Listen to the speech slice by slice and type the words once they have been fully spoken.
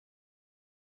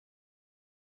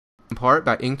part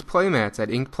by Inked Playmats at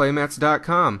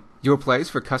inkedplaymats.com, your place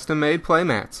for custom-made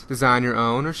playmats. Design your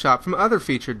own or shop from other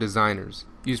featured designers.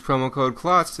 Use promo code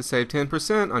KLOTZ to save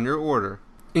 10% on your order.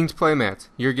 Inked Playmats,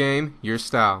 your game, your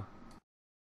style.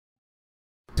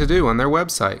 To do on their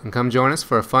website, and come join us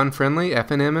for a fun, friendly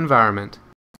F&M environment.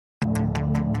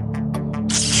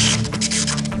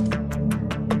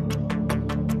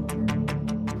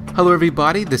 Hello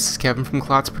everybody, this is Kevin from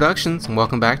KlotzProductions, and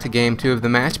welcome back to Game 2 of the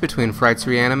match between Frites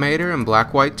Reanimator and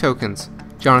Black-White Tokens.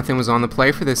 Johnathan was on the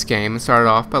play for this game and started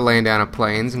off by laying down a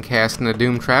Plains and casting a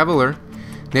Doomed Traveler.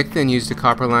 Nick then used a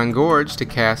Copperline Gorge to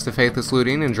cast a Faithless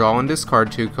Looting and draw and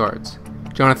discard 2 cards.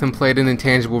 Johnathan played an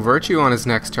Intangible Virtue on his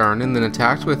next turn and then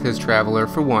attacked with his Traveler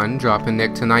for 1, dropping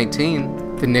Nick to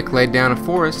 19. Then Nick laid down a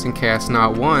Forest and cast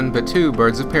not 1 but 2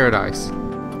 Birds of Paradise.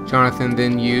 Johnathan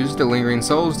then used a Lingering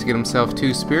Souls to get himself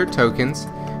 2 Spirit Tokens.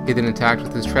 He then attacked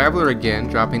with his Traveler again,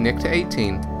 dropping Nick to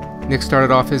 18. Nick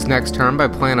started off his next turn by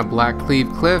playing a Black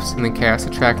Cleave Cliffs and then cast a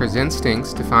Tracker's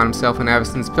Instincts to find himself an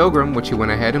Avastin's Pilgrim, which he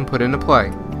went ahead and put into play.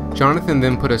 Johnathan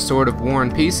then put a Sword of War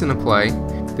and Peace into play.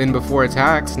 Then before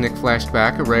attacks, Nick flashed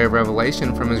back a Ray of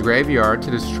Revelation from his graveyard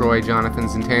to destroy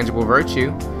Jonathan's Intangible Virtue.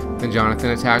 Then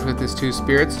Johnathan attacked with his 2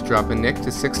 Spirits, dropping Nick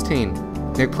to 16.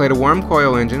 Nick played a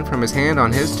Wormcoil Engine from his hand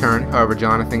on his turn, however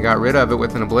Johnathan got rid of it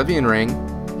with an Oblivion Ring.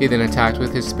 He then attacked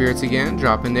with his Spirits again,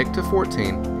 dropping Nick to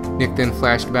 14. Nick then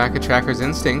flashed back a Tracker's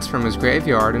Instincts from his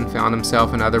graveyard and found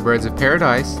himself another Birds of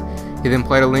Paradise. He then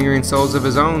played a Lingering Souls of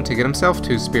his own to get himself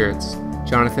 2 Spirits.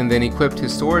 Johnathan then equipped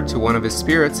his sword to one of his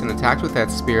Spirits and attacked with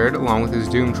that Spirit along with his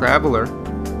Doomed Traveler.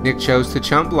 Nick chose to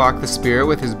chump block the Spirit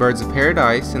with his Birds of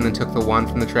Paradise and then took the 1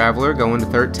 from the Traveler, going to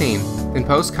 13. Then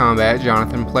post-combat,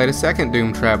 Johnathan played a second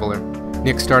Doomed Traveler.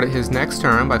 Nick started his next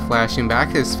turn by flashing back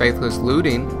his Faithless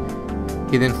Looting.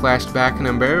 He then flashed back an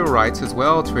Unburial Rites as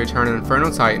well to return an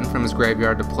Inferno Titan from his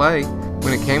graveyard to play.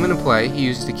 When it came into play, he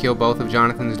used it to kill both of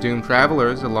Jonathan's Doomed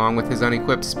Travelers along with his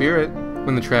unequipped Spirit.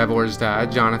 When the Travelers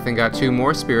died, Johnathan got 2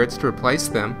 more Spirits to replace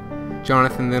them.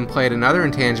 Johnathan then played another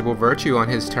Intangible Virtue on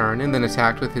his turn and then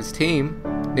attacked with his team.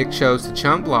 Nick chose to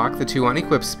chump block the 2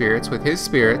 unequipped Spirits with his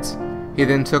Spirits. He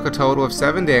then took a total of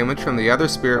 7 damage from the other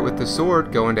Spirit with the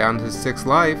sword, going down to 6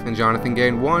 life, and Johnathan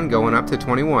gained 1, going up to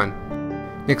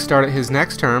 21. Nick started his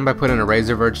next turn by putting a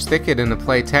Razorverge Thicket into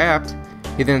play tapped.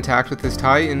 He then attacked with his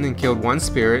Titan and killed 1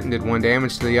 Spirit and did 1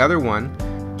 damage to the other one.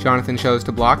 Johnathan chose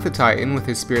to block the Titan with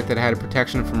his Spirit that had a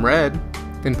protection from red.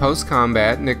 Then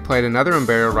post-combat, Nick played another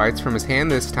Unburial Rites from his hand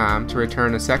this time to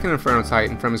return a second Inferno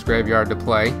Titan from his graveyard to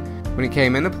play. When it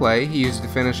came into play, he used it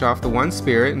to finish off the 1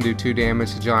 Spirit and do 2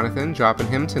 damage to Johnathan, dropping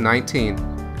him to 19.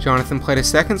 Johnathan played a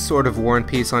second Sword of War and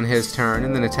Peace on his turn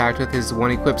and then attacked with his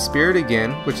 1 equipped Spirit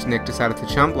again, which Nick decided to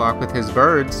chump block with his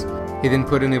Birds. He then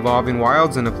put an Evolving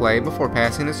Wilds into play before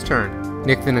passing his turn.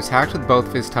 Nick then attacked with both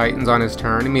of his Titans on his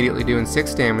turn, immediately doing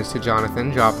 6 damage to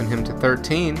Johnathan, dropping him to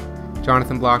 13.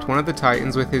 Johnathan blocked one of the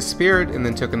Titans with his Spirit and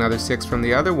then took another 6 from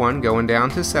the other one, going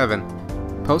down to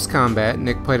 7. Post-combat,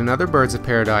 Nick played another Birds of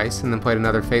Paradise and then played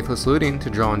another Faithless Looting to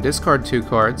draw and discard 2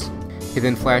 cards. He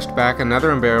then flashed back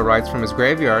another Unburial Rites from his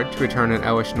graveyard to return an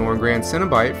Elesh Norn Grand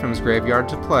Cenobite from his graveyard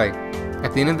to play.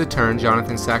 At the end of the turn,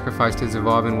 Johnathan sacrificed his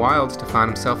Evolving Wilds to find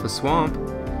himself a Swamp.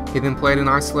 He then played an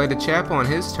Isolated Chapel on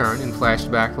his turn and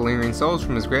flashed back the Lingering Souls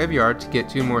from his graveyard to get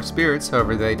 2 more Spirits,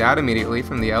 however they died immediately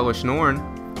from the Elesh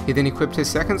Norn. He then equipped his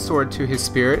second sword to his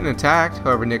Spirit and attacked,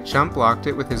 however Nick chump blocked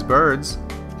it with his Birds.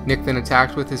 Nick then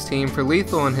attacked with his team for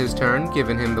lethal on his turn,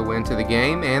 giving him the win to the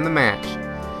game and the match.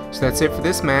 So that's it for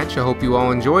this match. I hope you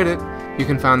all enjoyed it. You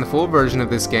can find the full version of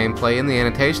this gameplay in the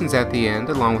annotations at the end,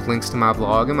 along with links to my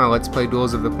blog and my Let's Play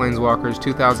Duels of the Planeswalkers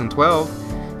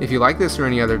 2012. If you like this or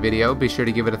any other video, be sure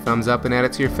to give it a thumbs up and add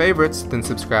it to your favorites, then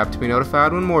subscribe to be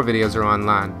notified when more videos are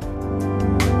online.